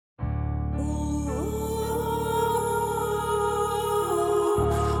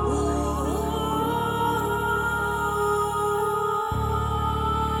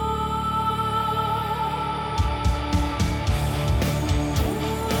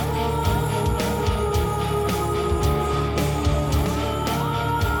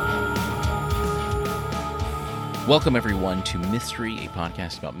Welcome, everyone, to Mystery, a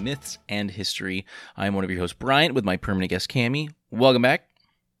podcast about myths and history. I am one of your hosts, Bryant, with my permanent guest, Cammie. Welcome back.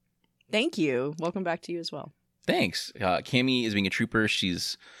 Thank you. Welcome back to you as well. Thanks. Cammie is being a trooper.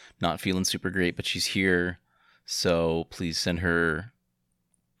 She's not feeling super great, but she's here. So please send her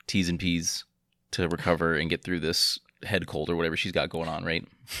T's and P's to recover and get through this head cold or whatever she's got going on, right?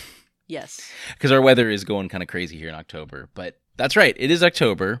 Yes. Because our weather is going kind of crazy here in October. But that's right. It is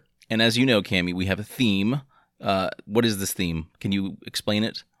October. And as you know, Cammie, we have a theme. What is this theme? Can you explain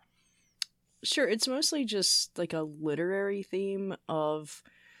it? Sure. It's mostly just like a literary theme of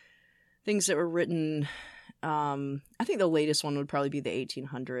things that were written. I think the latest one would probably be the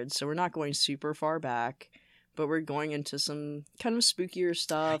 1800s. So we're not going super far back, but we're going into some kind of spookier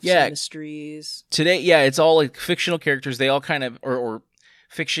stuff, some mysteries. Today, yeah, it's all like fictional characters. They all kind of, or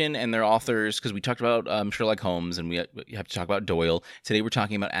fiction and their authors, because we talked about Sherlock Holmes and we have to talk about Doyle. Today we're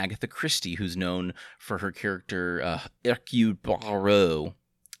talking about Agatha Christie, who's known for her character Hercule Poirot,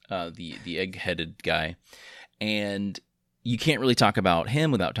 the egg-headed guy. And you can't really talk about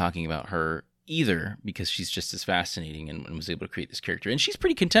him without talking about her either, because she's just as fascinating and was able to create this character. And she's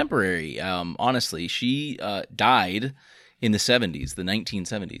pretty contemporary, honestly. She died in the 70s, the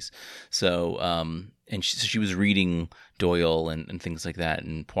 1970s. So, and she was reading Doyle and things like that,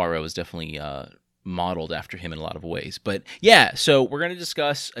 and Poirot was definitely modeled after him in a lot of ways. But yeah, so we're going to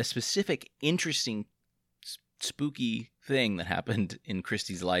discuss a specific, interesting, spooky thing that happened in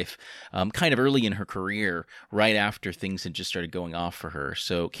Christie's life kind of early in her career, right after things had just started going off for her.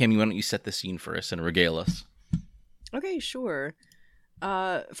 So, Cammie, why don't you set the scene for us and regale us? Okay, sure.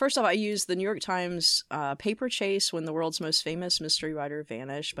 First off, I used the New York Times paper chase When the World's Most Famous Mystery Writer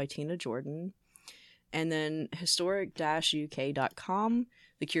Vanished by Tina Jordan. And then historic-uk.com,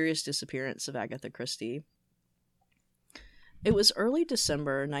 The Curious Disappearance of Agatha Christie. It was early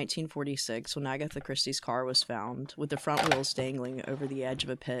December 1946 when Agatha Christie's car was found, with the front wheels dangling over the edge of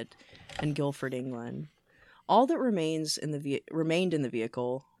a pit in Guildford, England. All that remained in the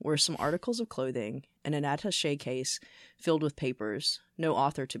vehicle were some articles of clothing and an attaché case filled with papers, no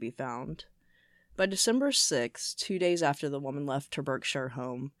author to be found. By December 6, 2 days after the woman left her Berkshire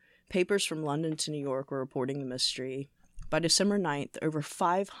home, papers from London to New York were reporting the mystery. By December 9th, over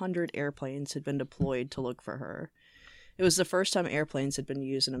 500 airplanes had been deployed to look for her. It was the first time airplanes had been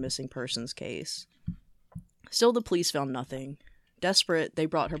used in a missing persons case. Still, the police found nothing. Desperate, they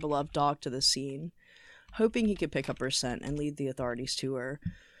brought her beloved dog to the scene, hoping he could pick up her scent and lead the authorities to her.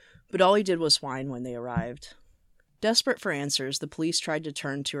 But all he did was whine when they arrived. Desperate for answers, the police tried to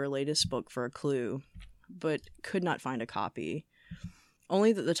turn to her latest book for a clue, but could not find a copy.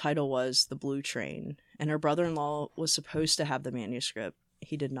 Only that the title was The Blue Train, and her brother-in-law was supposed to have the manuscript.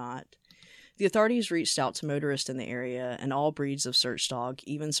 He did not. The authorities reached out to motorists in the area and all breeds of search dog,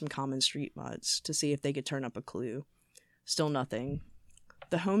 even some common street mutts, to see if they could turn up a clue. Still nothing.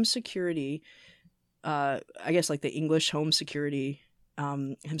 The Home Security, I guess like the English Home Security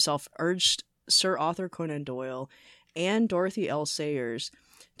himself, urged Sir Arthur Conan Doyle and Dorothy L. Sayers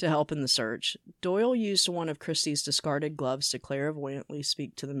to help in the search. Doyle used one of Christie's discarded gloves to clairvoyantly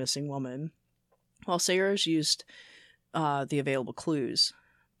speak to the missing woman, while Sayers used the available clues.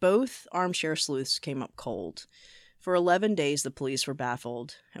 Both armchair sleuths came up cold. For 11 days, the police were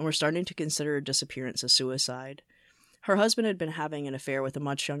baffled and were starting to consider her disappearance a suicide. Her husband had been having an affair with a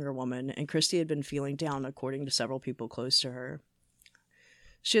much younger woman, and Christie had been feeling down, according to several people close to her.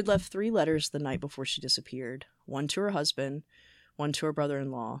 She had left 3 letters the night before she disappeared, one to her husband, one to her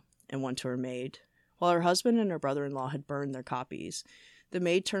brother-in-law, and one to her maid. While her husband and her brother-in-law had burned their copies, the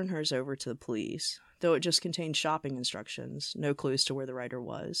maid turned hers over to the police, though it just contained shopping instructions, no clues to where the writer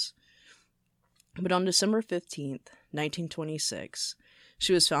was. But on December 15th, 1926,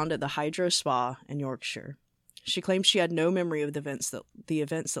 she was found at the Hydro Spa in Yorkshire. She claimed she had no memory of the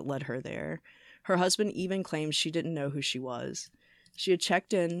events that led her there. Her husband even claimed she didn't know who she was. She had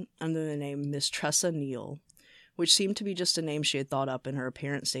checked in under the name Miss Tressa Neal, which seemed to be just a name she had thought up in her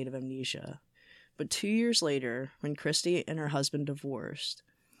apparent state of amnesia. But 2 years later, when Christie and her husband divorced,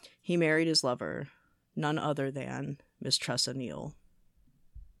 he married his lover, none other than Miss Tressa Neal.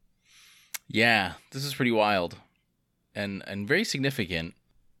 Yeah, this is pretty wild and very significant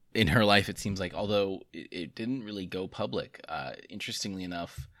in her life, it seems like, although it didn't really go public. Interestingly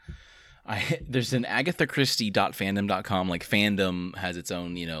enough, there's an agathachristie.fandom.com, like fandom has its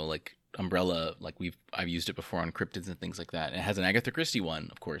own, like umbrella, like I've used it before on cryptids and things like that. And it has an Agatha Christie one,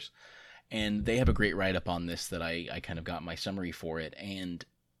 of course. And they have a great write-up on this that I kind of got my summary for it. And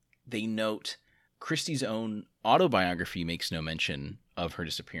they note Christie's own autobiography makes no mention of her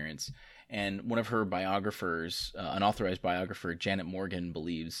disappearance. And one of her biographers, unauthorized biographer, Janet Morgan,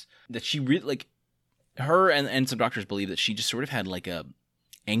 believes that she really, her and some doctors believe that she just sort of had like a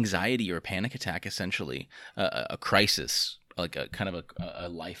anxiety or a panic attack, essentially, a crisis, like a kind of a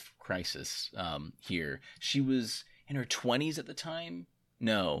life crisis. Here, she was in her 20s at the time.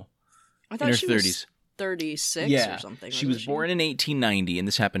 No, I in thought her she 30s. was 36 Yeah, or something. she was born in 1890, and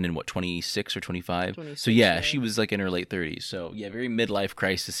this happened in what, 26 or 25. 26, So yeah, yeah. she was like in her late 30s. So yeah, very midlife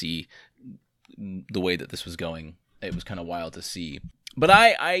crisis-y, the way that this was going. It was kind of wild to see. But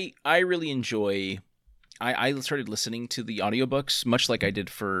I really enjoy. I started listening to the audiobooks, much like I did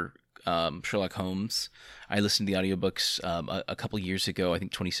for Sherlock Holmes. I listened to the audiobooks a couple years ago, I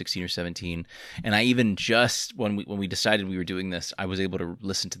think 2016 or 17, and I even just when we decided we were doing this, I was able to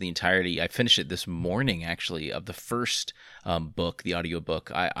listen to the entirety. I finished it this morning, actually, of the first book, the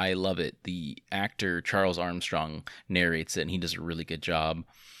audiobook. I love it. The actor Charles Armstrong narrates it, and he does a really good job.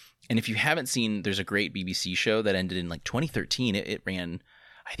 And if you haven't seen, there's a great BBC show that ended in like 2013. It ran,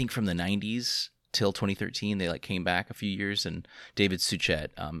 I think, from the 90s till 2013. They like came back a few years, and David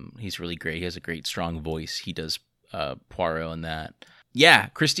Suchet, he's really great. He has a great strong voice. He does Poirot in that. Yeah,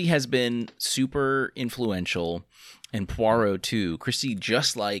 Christie has been super influential, and Poirot too. Christie,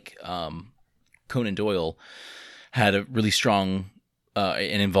 just like Conan Doyle, had a really strong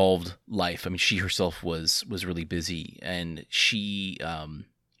and involved life. I mean, she herself was really busy, and she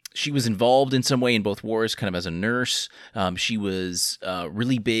was involved in some way in both wars, kind of as a nurse. She was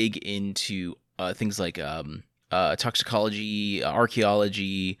really big into things like toxicology,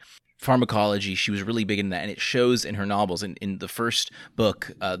 archaeology, pharmacology. She was really big in that, and it shows in her novels. In the first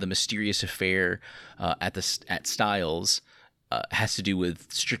book, The Mysterious Affair at Styles, has to do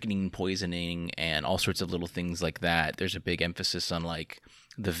with strychnine poisoning and all sorts of little things like that. There's a big emphasis on like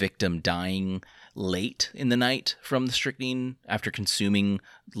the victim dying late in the night from the strychnine after consuming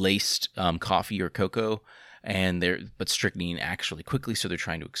laced coffee or cocoa, but strychnine actually quickly, so they're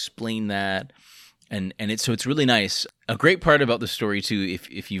trying to explain that. And it's really nice. A great part about the story too,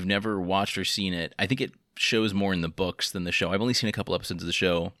 if you've never watched or seen it, I think it shows more in the books than the show. I've only seen a couple episodes of the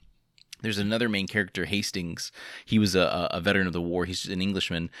show. There's another main character, Hastings. He was a veteran of the war. He's an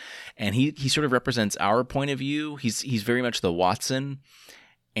Englishman, and he sort of represents our point of view. He's very much the Watson,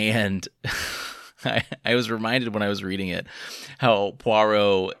 and I was reminded when I was reading it how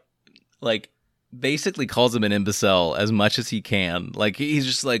Poirot like basically calls him an imbecile as much as he can. Like he's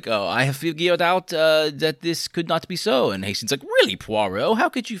just like, oh, I have figured out that this could not be so. And Hastings like, really, Poirot? How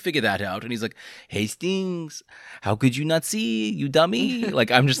could you figure that out? And he's like, Hastings, how could you not see, you dummy?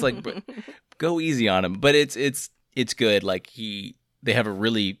 Like I'm just like, go easy on him. But it's good. Like they have a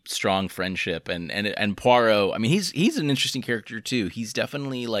really strong friendship, and Poirot, I mean, he's an interesting character too. He's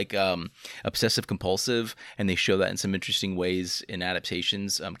definitely like obsessive compulsive, and they show that in some interesting ways in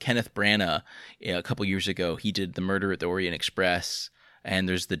adaptations. Kenneth Branagh, a couple years ago, he did The Murder at the Orient Express, and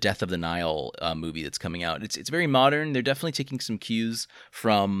there's the Death of the Nile movie that's coming out. It's very modern. They're definitely taking some cues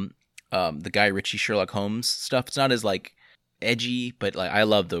from the Guy Ritchie Sherlock Holmes stuff. It's not as like edgy, but like I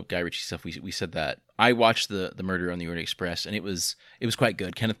love the Guy Ritchie stuff. We said that. I watched the Murder on the Orient Express, and it was quite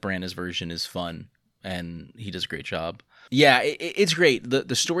good. Kenneth Branagh's version is fun, and he does a great job. Yeah, it's great.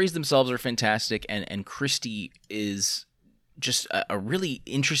 The stories themselves are fantastic, and Christie is just a really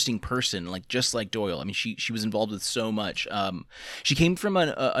interesting person, like just like Doyle. I mean, she was involved with so much. She came from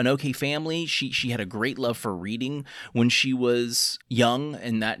an okay family. She had a great love for reading when she was young,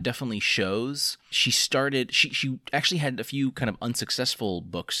 and that definitely shows. She actually had a few kind of unsuccessful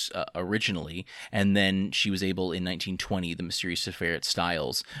books originally, and then she was able in 1920, The Mysterious Affair at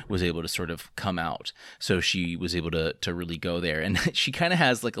Styles was able to sort of come out. So she was able to really go there, and she kind of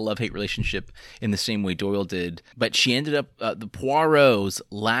has like a love-hate relationship in the same way Doyle did. But she ended up the Poirot's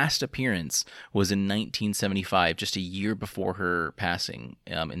last appearance was in 1975, just a year before her passing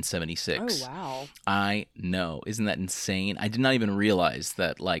in 76. Oh wow! I know, isn't that insane? I did not even realize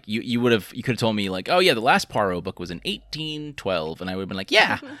that. Like you could have told me like, oh yeah, the last Poirot book was in 1812, and I would have been like,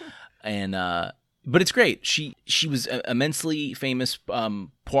 yeah. And but it's great. She was immensely famous.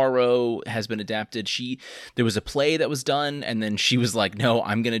 Poirot has been adapted. There was a play that was done, and then she was like, no,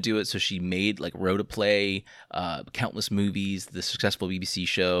 I'm gonna do it. So she wrote a play, countless movies, the successful BBC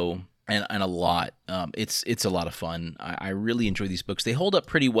show, and a lot. It's a lot of fun. I really enjoy these books. They hold up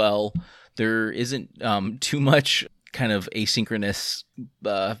pretty well. There isn't too much kind of asynchronous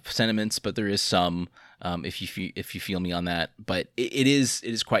sentiments, but there is some. If you feel me on that, but it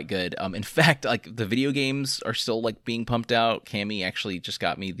is quite good. In fact, like the video games are still like being pumped out. Cammie actually just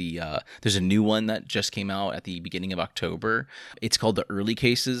got me there's a new one that just came out at the beginning of October. It's called The Early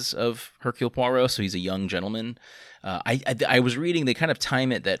Cases of Hercule Poirot. So he's a young gentleman. I was reading, they kind of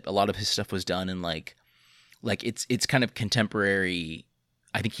time it that a lot of his stuff was done in like it's kind of contemporary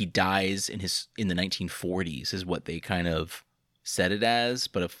I think he dies in the 1940s is what they kind of said it as,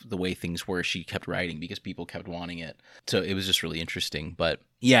 but if the way things were, she kept writing because people kept wanting it. So it was just really interesting. But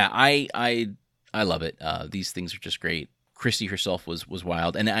yeah, I love it. These things are just great. Christie herself was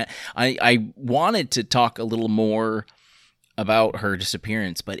wild, and I wanted to talk a little more about her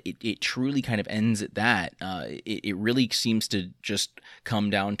disappearance, but it truly kind of ends at that. It really seems to just come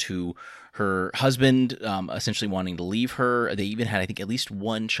down to her husband essentially wanting to leave her. They even had, I think, at least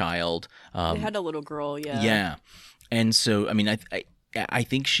one child. They had a little girl, yeah. Yeah. And so, I mean, I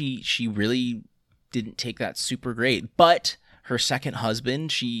think she really didn't take that super great. But her second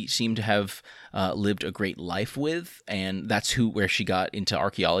husband, she seemed to have lived a great life with, and that's where she got into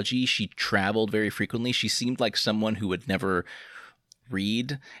archaeology. She traveled very frequently. She seemed like someone who would never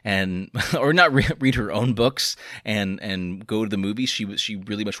read or not read her own books and go to the movies. She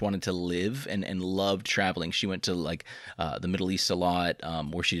really much wanted to live and loved traveling. She went to like the Middle East a lot,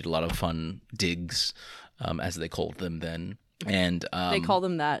 where she did a lot of fun digs, as they called them then. And they call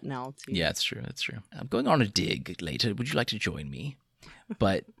them that now too. Yeah, that's true. I'm going on a dig later. Would you like to join me?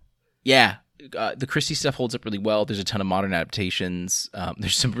 But yeah, the Christie stuff holds up really well. There's a ton of modern adaptations.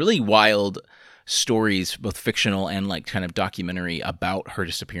 There's some really wild stories, both fictional and like kind of documentary, about her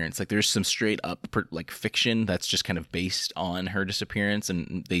disappearance. Like there's some straight up like fiction that's just kind of based on her disappearance,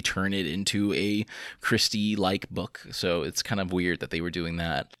 and they turn it into a Christie like book. So it's kind of weird that they were doing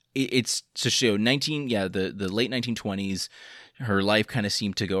that. It's to show the late 1920s. Her life kind of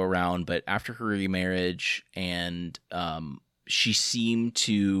seemed to go around, but after her remarriage, and she seemed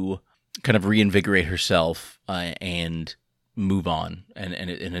to kind of reinvigorate herself and move on, and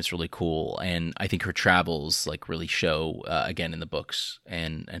it's really cool. And I think her travels like really show again in the books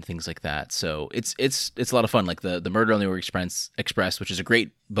and things like that. So it's a lot of fun. Like the Murder on the Orient Express, which is a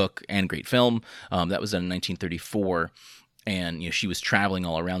great book and great film, that was done in 1934. And she was traveling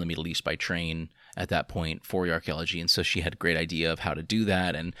all around the Middle East by train at that point for the archaeology, and so she had a great idea of how to do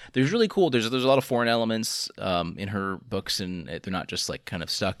that. And there's really cool. There's a lot of foreign elements in her books, and they're not just like kind of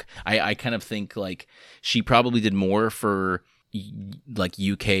stuck. I kind of think like she probably did more for like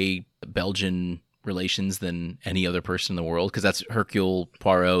UK Belgian relations than any other person in the world, because that's Hercule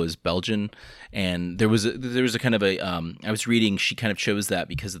Poirot is Belgian, and there was a kind of a I was reading, she kind of chose that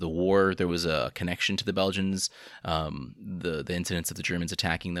because of the war. There was a connection to the Belgians, the incidents of the Germans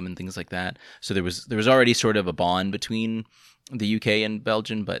attacking them and things like that. So there was already sort of a bond between the UK and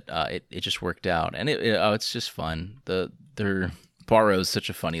Belgium, but it just worked out, and it's just fun. Poirot is such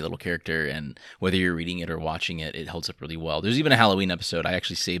a funny little character, and whether you're reading it or watching it, it holds up really well. There's even a Halloween episode. I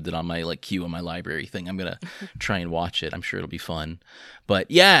actually saved it on my like queue on my library thing. I'm gonna try and watch it. I'm sure it'll be fun. But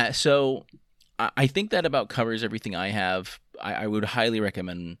yeah, so I think that about covers everything I have. I would highly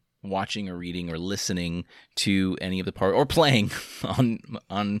recommend watching or reading or listening to any of the part, or playing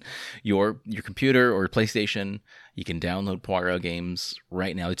on your computer or PlayStation. You can download Poirot games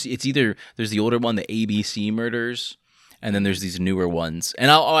right now. It's either there's the older one, the ABC Murders, and then there's these newer ones.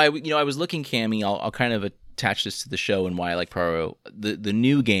 And I was looking, Cammie, I'll kind of attach this to the show and why I like Poirot. The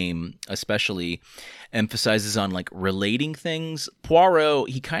new game especially emphasizes on like relating things. Poirot,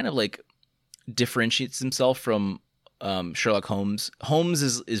 he kind of like differentiates himself from Sherlock Holmes. Holmes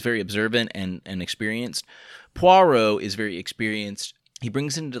is very observant and experienced. Poirot is very experienced. He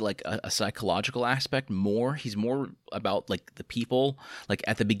brings into like a psychological aspect more. He's more about like the people. Like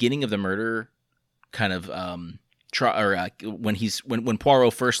at the beginning of the murder, kind of when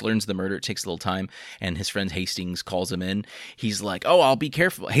Poirot first learns the murder, it takes a little time, and his friend Hastings calls him in. He's like, "Oh, I'll be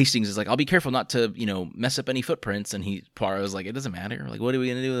careful." Hastings is like, "I'll be careful not to, mess up any footprints." And Poirot's like, "It doesn't matter. Like, what are we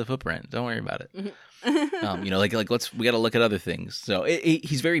gonna do with a footprint? Don't worry about it." We got to look at other things. So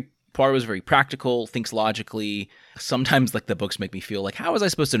Poirot is very practical, thinks logically. Sometimes like the books make me feel like, how was I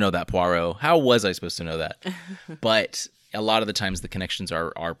supposed to know that, Poirot? How was I supposed to know that? But a lot of the times the connections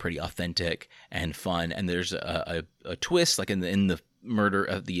are pretty authentic and fun, and there's a twist, like in the murder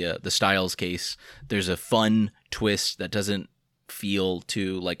of the Styles case. There's a fun twist that doesn't feel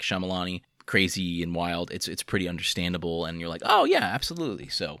too like Shyamalan-y, crazy and wild. It's pretty understandable, and you're like, oh yeah, absolutely.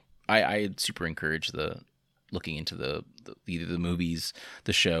 So I super encourage looking into either the movies,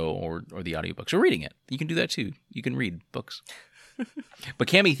 the show, or the audiobooks, or reading it. You can do that too. You can read books. But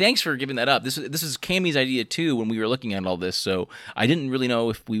Cammie, thanks for giving that up. This is Cammie's idea too when we were looking at all this. So I didn't really know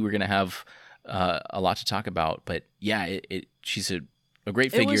if we were going to have a lot to talk about. But yeah, she's a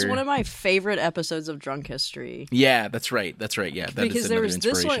great figure. It was one of my favorite episodes of Drunk History. Yeah, that's right. Yeah, because there was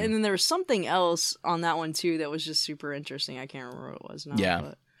this one, and then there was something else on that one too that was just super interesting. I can't remember what it was now. Yeah.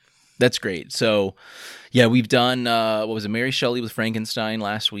 But that's great. So, yeah, we've done, Mary Shelley with Frankenstein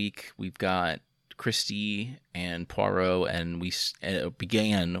last week. We've got Christie and Poirot, and it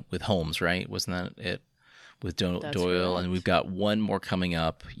began with Holmes, right? Wasn't that it? With Doyle, correct. and we've got one more coming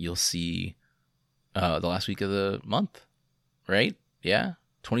up. You'll see the last week of the month, right? Yeah.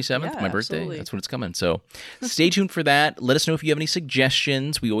 27th, Yeah, my birthday. absolutely. That's when it's coming. So stay tuned for that. Let us know if you have any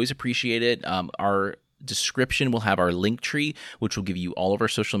suggestions. We always appreciate it. Our description will have our link tree, which will give you all of our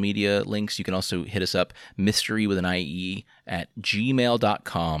social media links. You can also hit us up, mystery with an IE at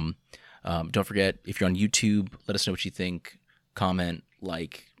gmail.com. Don't forget, if you're on YouTube, let us know what you think. Comment,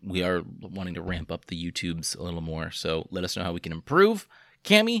 like. We are wanting to ramp up the YouTubes a little more. So let us know how we can improve.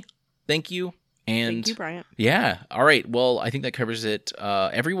 Cami, thank you. And Thank you, Bryant. Yeah. All right. Well, I think that covers it.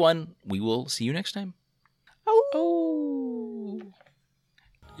 Everyone, we will see you next time. Oh.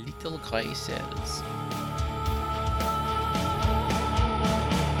 Little crisis.